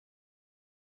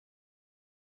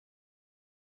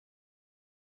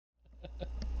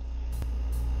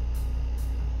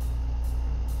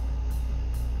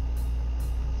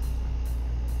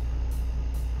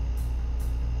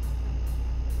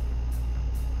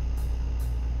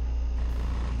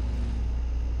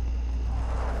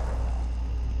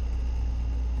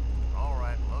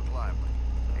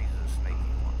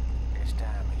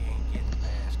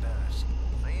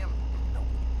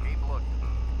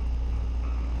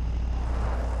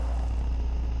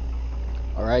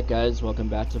Alright guys, welcome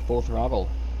back to Full Throttle.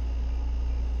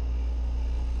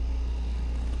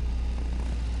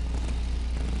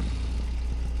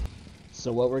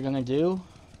 So what we're gonna do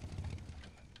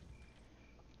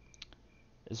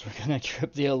is we're gonna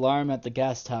trip the alarm at the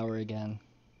gas tower again.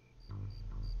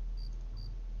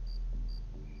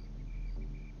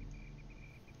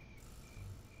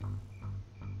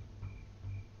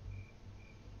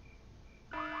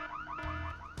 You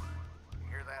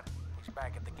hear that? He's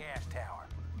back at the gas tower.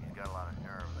 He's got a lot of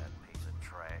nerve, that piece of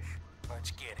trash.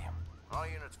 Let's get him. All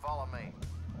units follow me.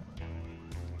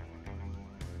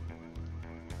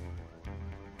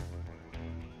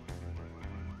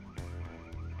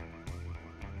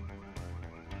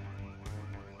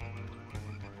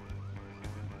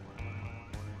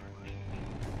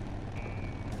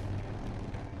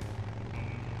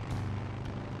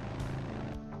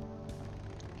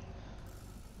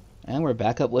 And we're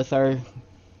back up with our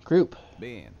group.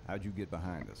 Ben, how'd you get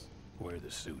behind us? Where are the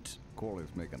suits?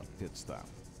 Corley's making a pit stop.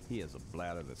 He has a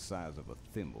bladder the size of a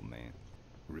thimble, man.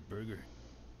 Ripburger?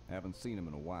 Haven't seen him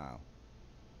in a while.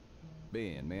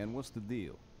 Ben, man, what's the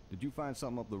deal? Did you find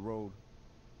something up the road?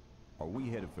 Are we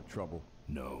headed for trouble?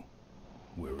 No.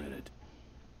 We're in it.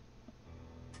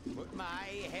 Put my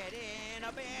head in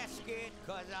a basket,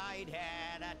 'cause I'd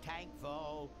had a tank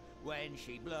full. When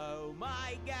she blew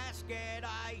my gasket,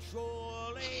 I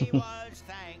surely was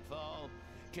thankful.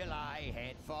 Till I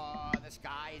head for the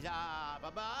skies up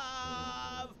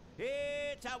above.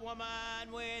 It's a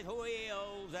woman with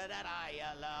wheels that I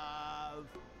love.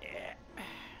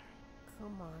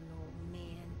 Come on, old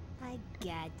man. I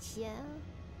gotcha.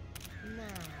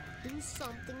 Now, do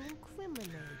something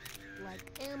incriminating,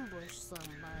 like ambush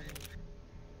somebody.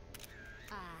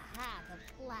 Aha, the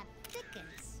plot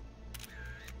thickens.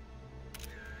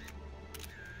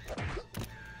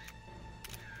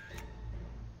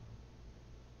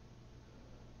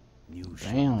 You Damn.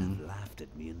 shouldn't have laughed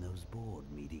at me in those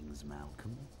board meetings,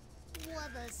 Malcolm.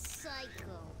 What a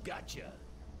psycho. Gotcha.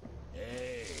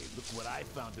 Hey, look what I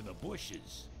found in the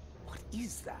bushes. What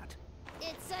is that?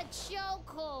 It's a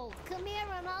chokehold. Come here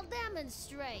and I'll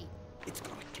demonstrate. It's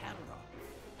got a camera.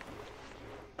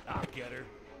 I'll get her.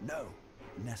 No,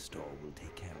 Nestor will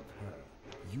take care of her.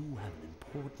 You have an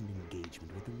important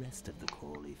engagement with the rest of the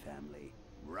Corley family.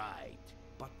 Right.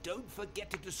 But don't forget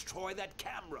to destroy that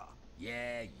camera.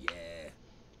 Yeah.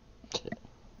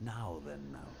 Now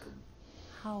then, Malcolm,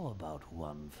 how about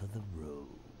one for the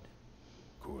road?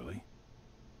 Corley?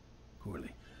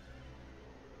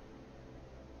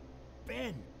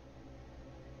 Ben!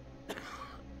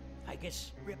 I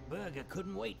guess Rip Burger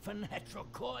couldn't wait for natural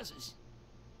causes.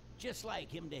 Just like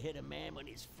him to hit a man when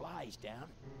his fly's down.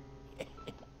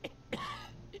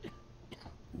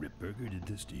 Ripburger did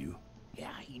this to you?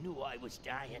 Yeah, he knew I was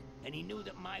dying, and he knew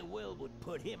that my will would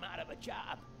put him out of a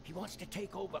job. He wants to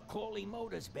take over Corley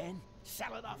Motors, Ben.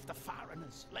 Sell it off to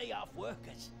foreigners, lay off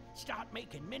workers, start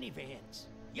making minivans.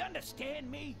 You understand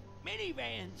me?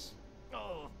 Minivans!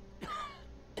 Oh.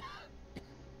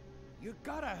 You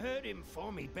gotta hurt him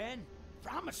for me, Ben.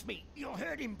 Promise me you'll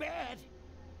hurt him bad.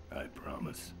 I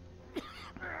promise.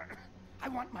 I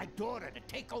want my daughter to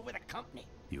take over the company.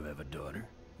 You have a daughter?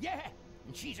 Yeah,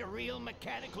 and she's a real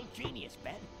mechanical genius,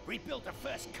 Ben. Rebuilt her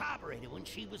first carburetor when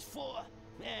she was 4.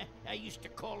 I used to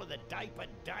call her the diaper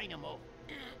dynamo.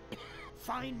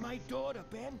 Find my daughter,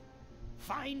 Ben.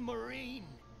 Find Maureen.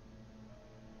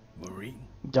 Maureen?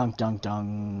 Dunk dunk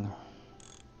dunk.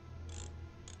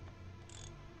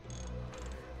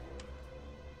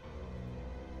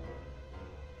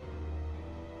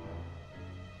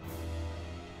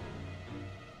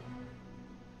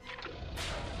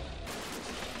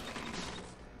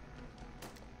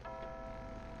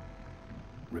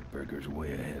 Ripburger's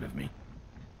way ahead of me.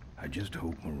 I just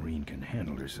hope Maureen can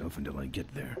handle herself until I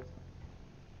get there.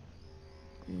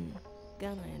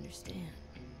 Gotta understand.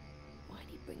 Why'd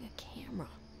he bring a camera?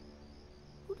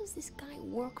 Who does this guy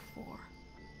work for?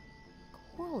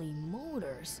 Corley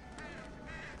Motors.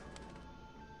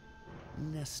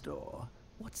 Nestor,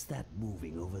 what's that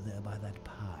moving over there by that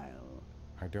pile?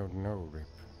 I don't know, Rip,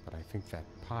 but I think that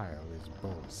pile is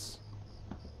Boss.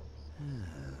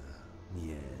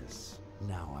 Yes,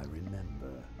 now I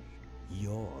remember.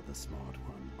 You're the smart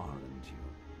one, aren't you?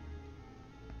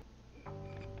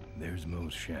 There's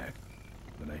Mo's shack,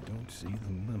 but I don't see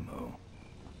the limo.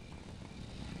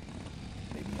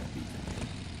 Maybe I beat it.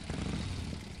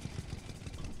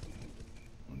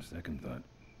 On second thought,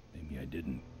 maybe I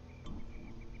didn't.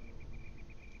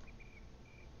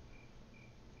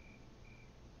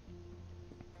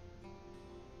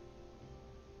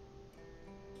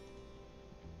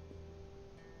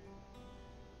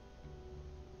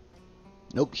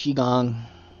 Nope, she gone.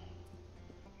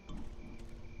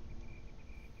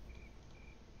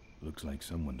 Looks like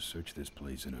someone searched this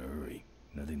place in a hurry.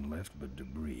 Nothing left but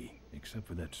debris, except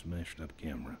for that smashed-up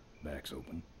camera. Back's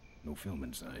open. No film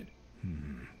inside.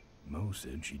 Mo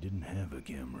said she didn't have a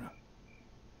camera.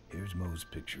 Here's Mo's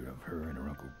picture of her and her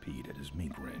Uncle Pete at his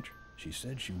mink ranch. She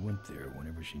said she went there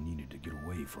whenever she needed to get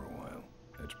away for a while.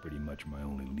 That's pretty much my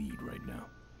only lead right now.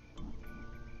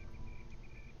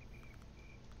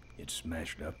 It's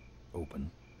smashed up, open,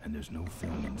 and there's no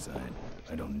film inside.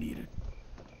 I don't need it.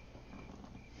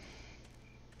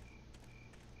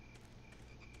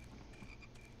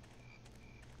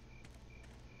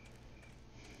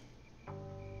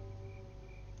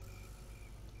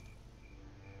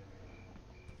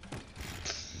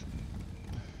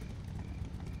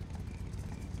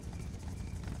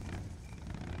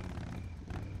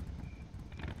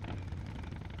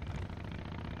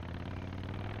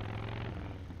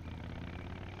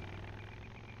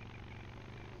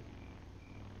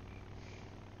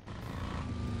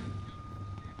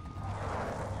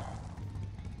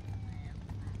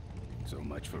 So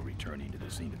much for returning to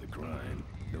the scene of the crime.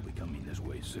 They'll be coming this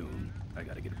way soon. I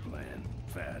gotta get a plan.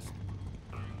 Fast.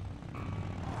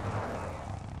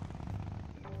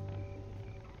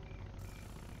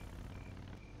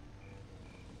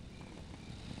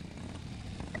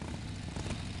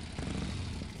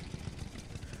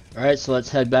 Alright, so let's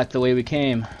head back the way we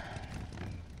came.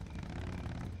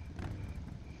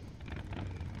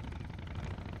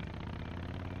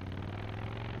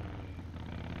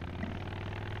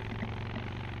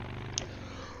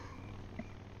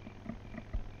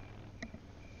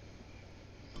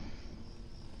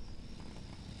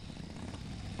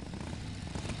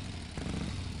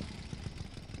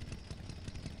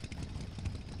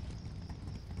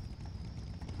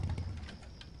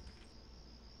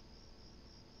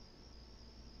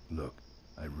 Look,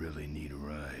 I really need a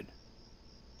ride.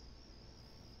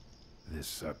 This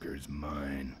sucker's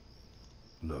mine.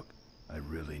 Look, I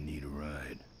really need a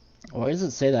ride. Why does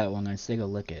it say that when I say go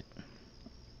lick it?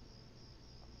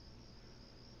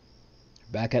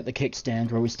 Back at the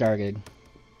kickstand where we started.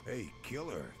 Hey,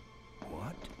 killer.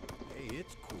 What? Hey,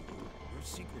 it's cool. Your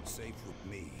secret's safe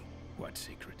with me. What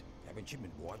secret? Haven't you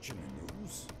been watching the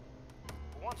news?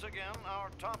 Once again, our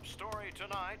top story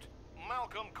tonight.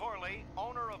 Malcolm Corley,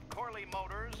 owner of Corley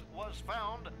Motors, was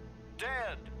found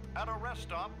dead at a rest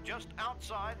stop just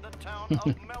outside the town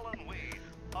of Melonweed.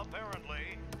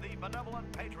 Apparently, the benevolent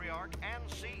patriarch and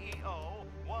CEO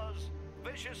was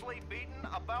viciously beaten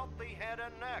about the head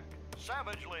and neck,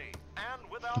 savagely and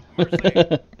without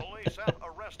mercy. Police have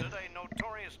arrested a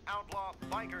notorious outlaw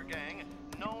biker gang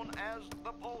known as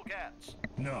the Polecats.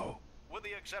 No. With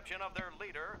the exception of their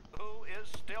leader, who is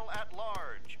still at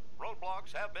large.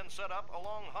 Roadblocks have been set up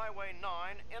along Highway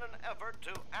 9 in an effort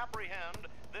to apprehend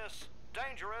this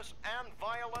dangerous and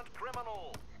violent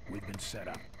criminal. We've been set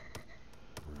up.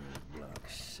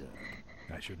 Roadblocks,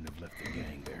 I shouldn't have left the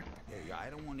gang there. Hey,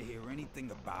 I don't want to hear anything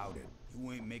about it.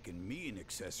 You ain't making me an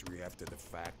accessory after the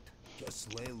fact.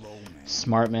 Just lay low, man.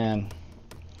 Smart man.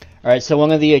 Alright, so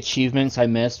one of the achievements I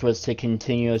missed was to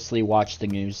continuously watch the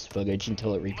news footage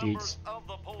until it repeats. Members of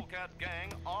the Polecat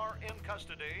gang are in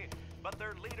custody, but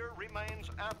their leader remains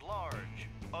at large.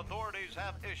 Authorities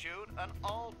have issued an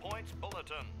all-points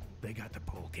bulletin. They got the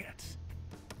Polecats.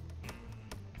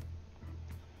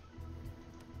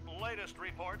 Latest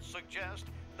reports suggest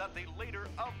that the leader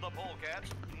of the Polecats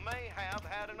may have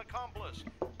had an accomplice,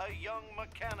 a young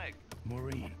mechanic.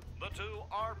 Maureen. The two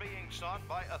are being sought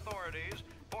by authorities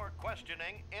for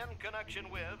questioning in connection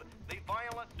with the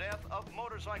violent death of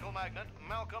motorcycle magnate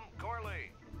Malcolm Corley.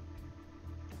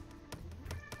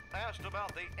 Asked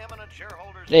about the eminent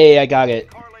shareholders, Hey, I got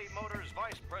it. Corley Motors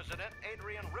Vice President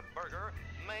Adrian Ripberger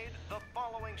made the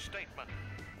following statement.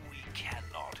 We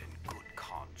cannot in good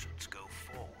conscience go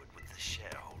forward with the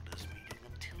shareholders meeting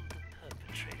until the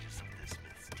perpetrators of this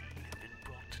misdeed have been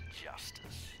brought to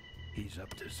justice. He's up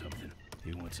to something.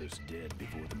 He wants us dead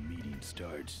before the meeting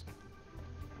starts.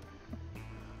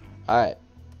 Alright.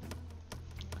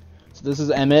 So this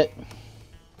is Emmett.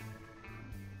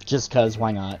 Just cause,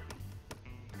 why not?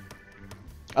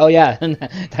 Oh yeah,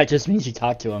 that just means you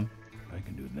talk to him. I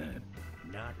can do that.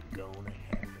 Not gonna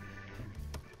happen.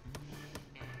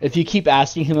 If you keep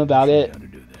asking him about Show you it, how to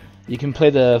do that. you can play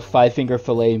the 5-finger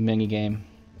fillet minigame.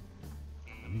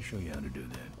 Let me show you how to do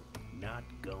that. Not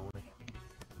gonna happen.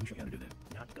 Let me show you how to do that.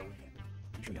 Not gonna happen.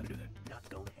 Let me show you how to do that. Not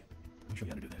gonna happen. Let me show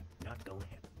you how to do that. Not gonna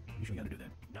happen. Let me show you how to do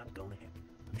that. Not gonna happen.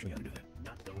 Let me show you how to do that.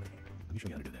 Not gonna happen. Let me show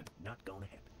you how to do that. Not gonna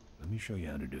happen. Let me show you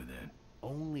how to do that.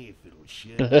 Only if it'll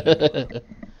shit.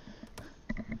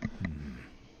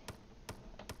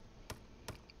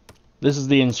 This is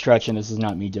the instruction, this is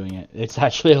not me doing it. It's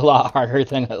actually a lot harder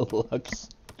than it looks.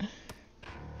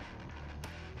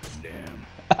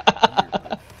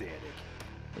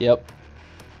 Yep.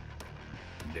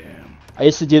 Damn. I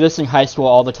used to do this in high school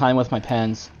all the time with my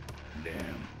pens. Damn.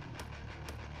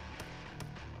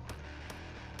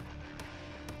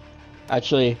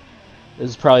 Actually, this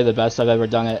is probably the best I've ever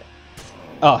done it.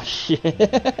 Oh, shit.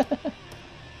 Damn.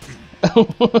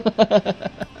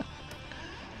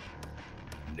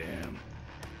 Damn.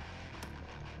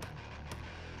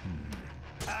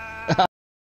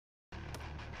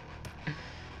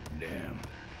 Damn.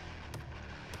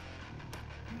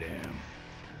 Damn.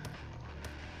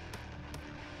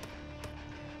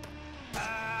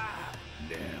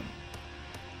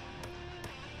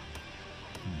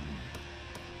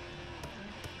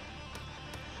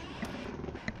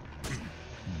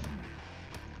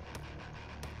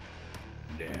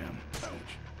 Damn. Ouch.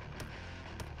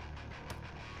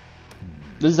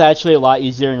 This is actually a lot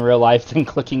easier in real life than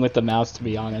clicking with the mouse, to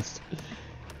be honest.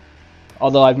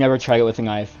 Although I've never tried it with a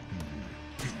knife.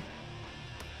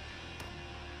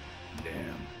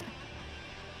 Damn.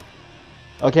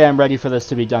 Okay, I'm ready for this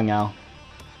to be done now.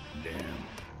 Damn.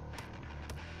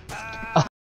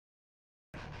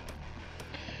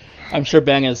 I'm sure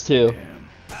Ben is too.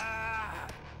 Damn.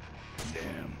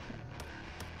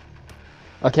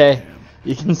 Okay, Damn.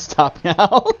 you can stop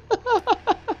now.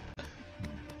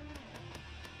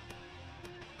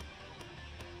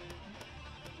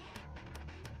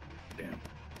 Damn.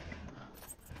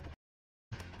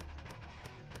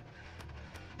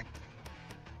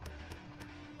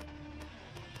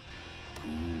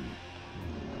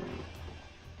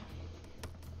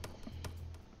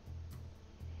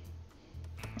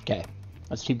 Okay,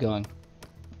 let's keep going.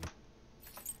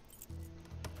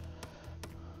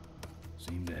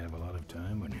 Seem to have a lot of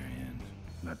time on your hands.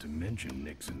 Not to mention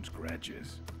nicks and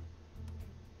scratches.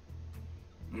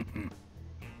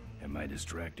 Am I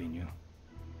distracting you?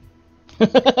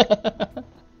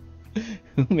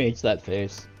 Who makes that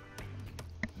face?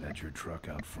 That's your truck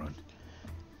out front.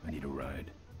 I need a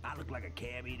ride. I look like a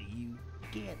cabbie to you.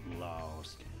 Get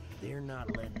lost. They're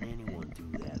not letting anyone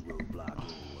through that roadblock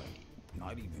anyway.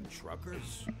 Not even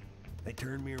truckers? They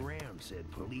turned me around,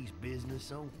 said police business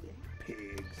only.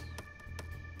 Pigs.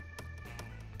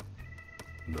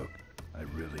 Look, I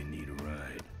really need a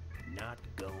ride. Not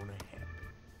gonna happen.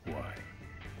 Why?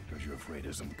 Because you're afraid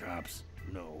of some cops?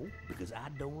 No, because I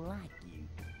don't like you.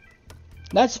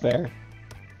 That's fair.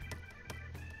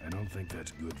 I don't think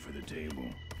that's good for the table.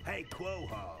 Hey,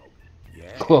 Quahog.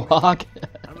 Yeah. Quahog.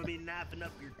 I'm gonna be knifing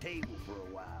up your table for a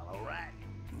while, alright?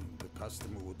 The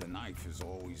customer with the knife is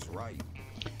always right.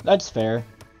 That's fair.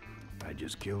 I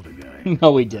just killed a guy.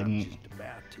 No, we I'm didn't. just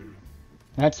about to.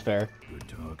 That's fair. Good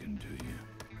talking to you.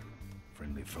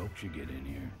 Friendly folks you get in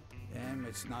here.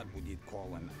 It's not what you'd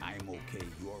call an I'm okay,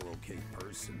 you're okay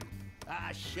person.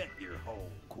 Ah, shut your hole,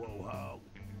 Quahog.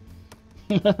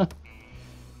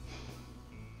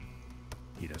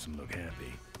 He doesn't look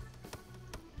happy.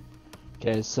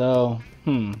 Okay, so,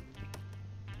 Ben!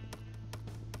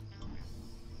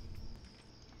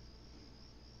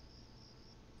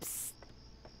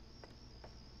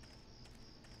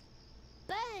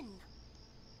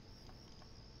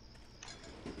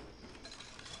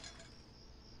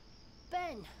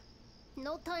 Ben,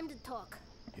 no time to talk.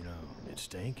 You know, it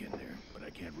stank in there, but I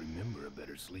can't remember a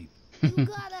better sleep. You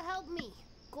gotta help me.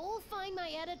 Go find my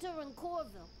editor in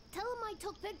Corville. Tell him I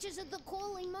took pictures of the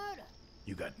Corley murder.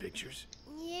 You got pictures?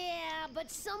 Yeah, but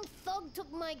some thug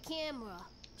took my camera.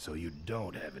 So you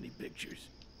don't have any pictures?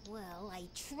 Well, I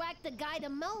tracked the guy to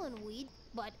Melonweed,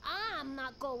 but I'm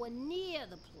not going near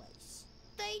the place.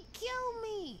 They'd kill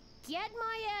me. Get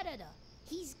my editor.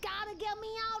 He's gotta get me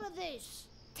out of this.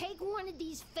 Take one of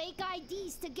these fake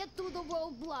IDs to get through the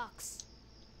roadblocks.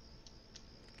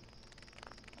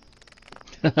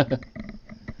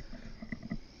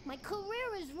 My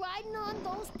career is riding on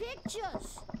those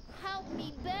pictures. Help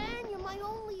me, Ben. You're my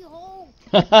only hope.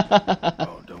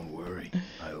 Oh, don't worry.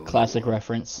 I owe classic you.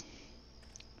 reference.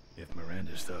 If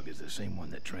Miranda's thug is the same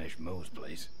one that trashed Moe's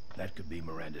place, that could be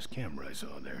Miranda's camera I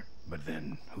saw there. But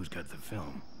then, who's got the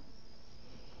film?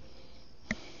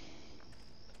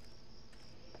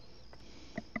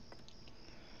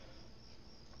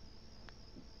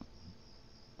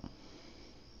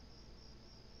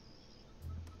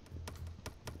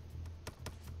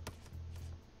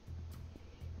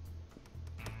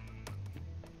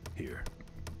 Here.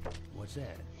 What's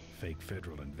that? Fake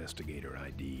federal investigator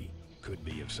ID. Could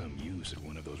be of some use at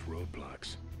one of those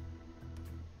roadblocks.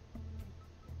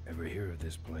 Ever hear of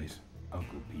this place?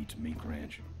 Uncle Pete's Mink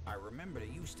Ranch? I remember there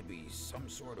used to be some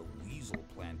sort of weasel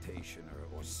plantation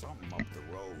or something up the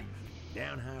road.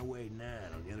 Down Highway 9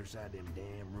 on the other side of them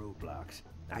damn roadblocks.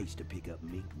 I used to pick up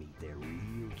mink meat there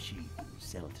real cheap and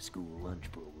sell it to school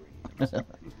lunch programs. Polecats. That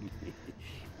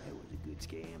was a good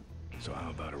scam. So how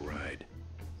about a ride?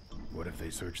 What if they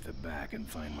search the back and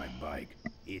find my bike?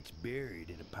 It's buried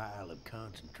in a pile of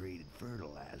concentrated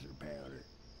fertilizer powder.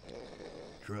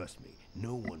 Trust me,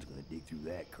 no one's gonna dig through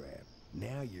that crap.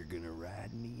 Now you're gonna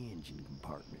ride in the engine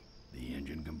compartment. The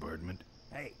engine compartment?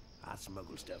 Hey, I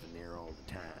smuggle stuff in there all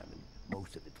the time, and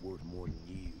most of it's worth more than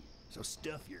you. So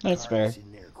stuff your That's carcass fair.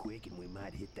 in there quick, and we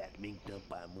might hit that mink dump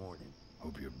by morning.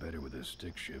 Hope you're better with a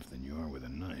stick shift than you are with a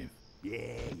knife.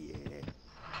 Yeah.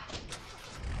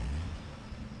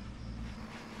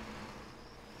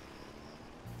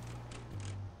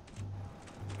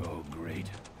 Oh, great.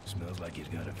 Smells like he's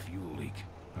got a fuel leak.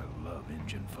 I love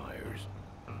engine fires.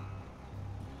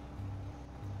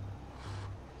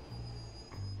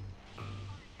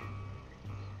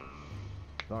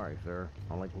 Sorry, sir.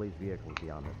 Only police vehicles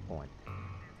beyond this point.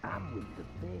 I'm with the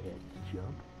feds,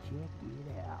 chump. Check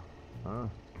it out. Huh?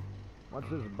 What's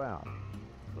this about?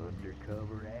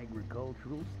 Undercover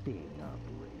agricultural sting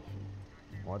operation.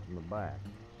 What's in the back?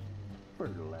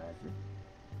 Fertilizer.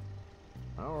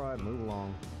 All right, move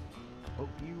along. Hope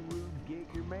you rubes get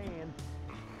your man.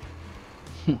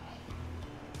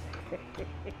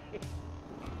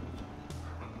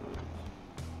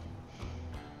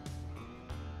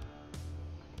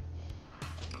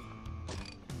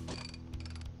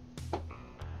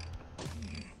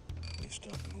 They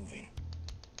stopped moving.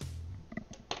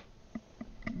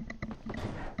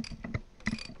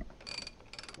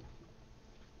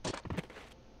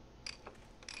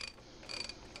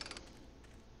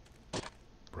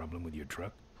 Problem with your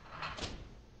truck?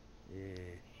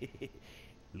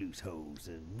 Loose hose,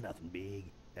 nothing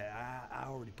big. I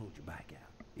already pulled your bike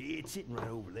out. It's sitting right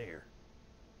over there.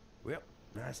 Well,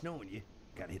 nice knowing you.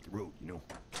 Gotta hit the road, you know.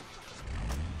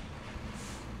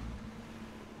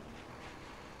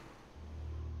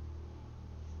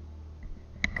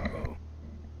 Uh-oh.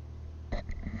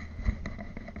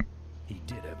 He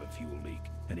did have a fuel leak,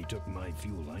 and he took my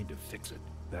fuel line to fix it.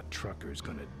 That trucker's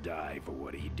gonna die for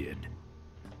what he did.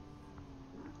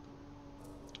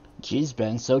 Jeez,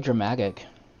 Ben, so dramatic.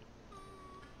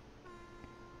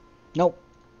 Nope.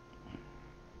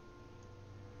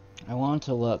 I want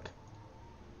to look.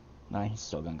 Nah, he's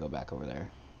still gonna go back over there.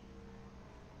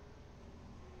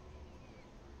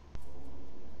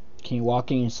 Can you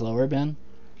walk any slower, Ben?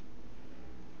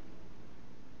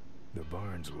 The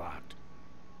barn's locked.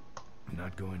 I'm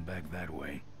not going back that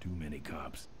way. Too many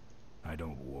cops. I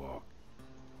don't walk.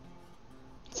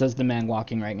 Says the man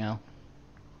walking right now.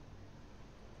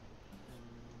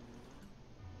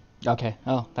 Okay.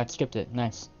 Oh, that skipped it.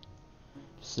 Nice.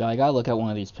 So I gotta look at one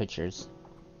of these pictures.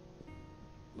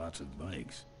 Lots of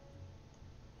bikes.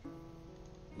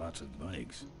 Lots of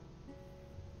bikes.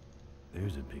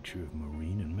 There's a picture of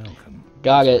Maureen and Malcolm.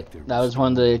 Got Looks it. like they're That was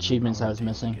one of the restoring achievements I was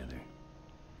Armadale missing. together.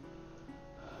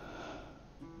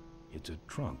 It's a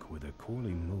trunk with a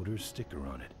Corley Motors sticker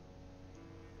on it.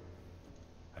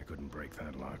 I couldn't break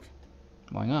that lock.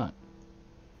 Why not?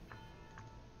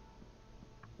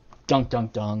 Dunk,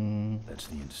 dunk, dunk. That's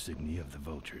the insignia of the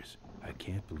vultures. I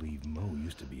can't believe Mo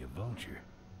used to be a vulture.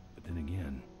 But then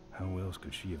again, how else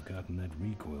could she have gotten that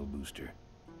recoil booster?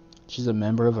 She's a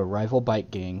member of a rival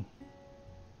bike gang.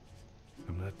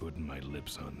 I'm not putting my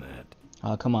lips on that.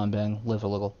 Oh, come on, Ben. Live a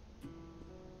little.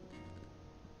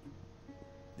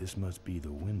 This must be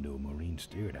the window Maureen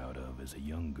stared out of as a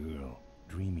young girl,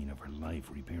 dreaming of her life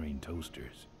repairing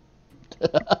toasters.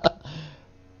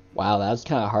 Wow, that was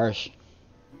kind of harsh.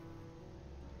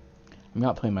 I'm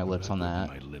not putting my lips on that.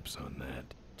 My lips on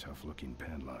that. Tough-looking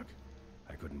padlock.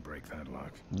 I couldn't break that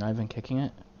lock. Not even kicking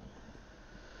it?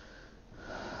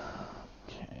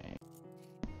 Okay.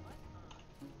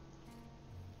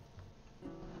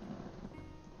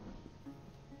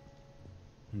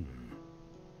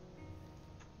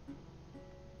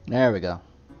 There we go.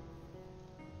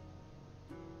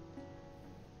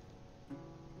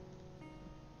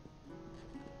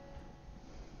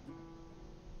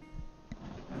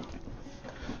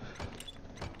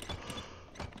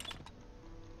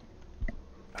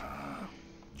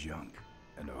 Junk.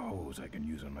 And a hose I can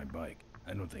use on my bike.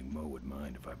 I don't think Mo would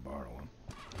mind if I borrow him.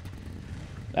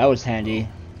 That was handy.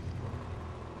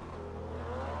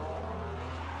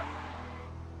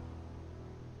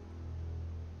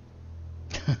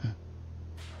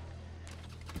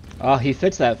 Oh, he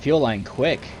fits that fuel line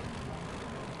quick.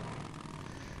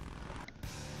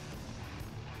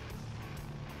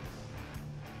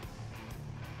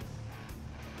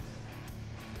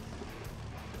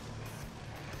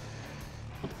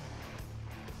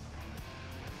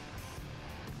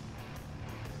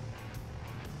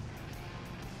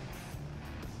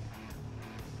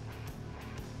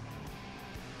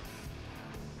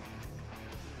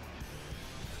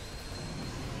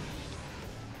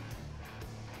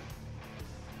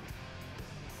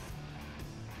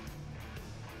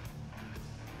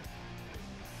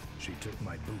 She took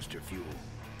my booster fuel.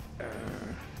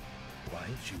 Why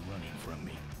is she running from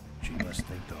me? She must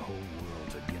think the whole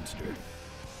world's against her.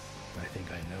 I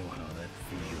think I know how that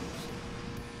feels.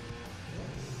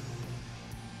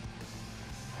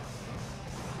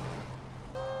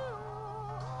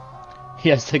 He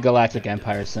has the Galactic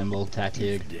Empire symbol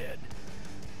tattooed. He's dead.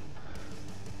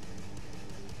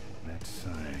 That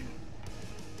sign.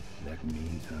 That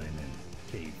means I'm in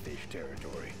cavefish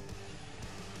territory.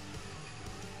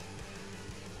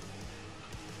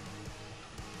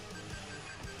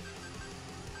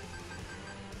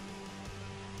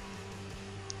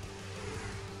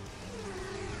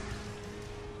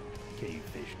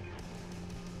 Cavefish.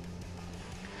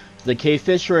 The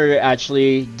cavefish were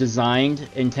actually designed,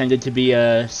 intended to be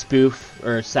a spoof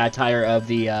or satire of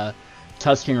the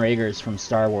Tusken Raiders from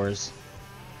Star Wars.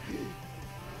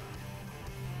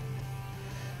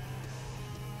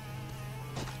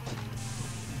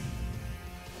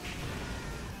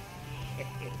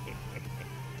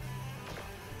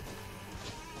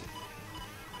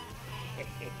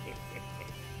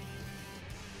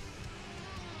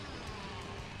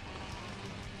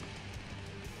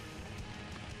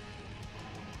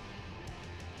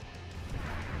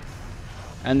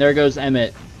 And there goes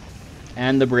Emmett.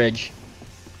 And the bridge.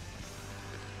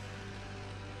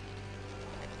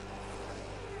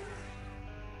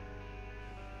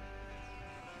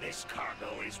 This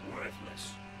cargo is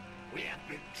worthless. We have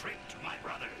been tricked, my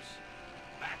brothers.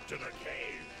 Back to the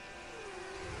cave.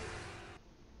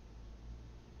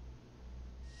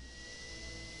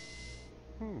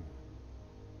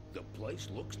 The place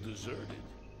looks deserted.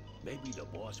 Maybe the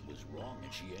boss was wrong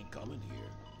and she ain't coming here.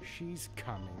 She's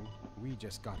coming. We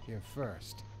just got here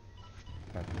first.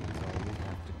 That means all we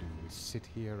have to do is sit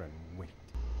here and wait.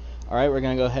 Alright, we're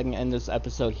going to go ahead and end this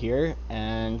episode here,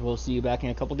 and we'll see you back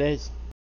in a couple days.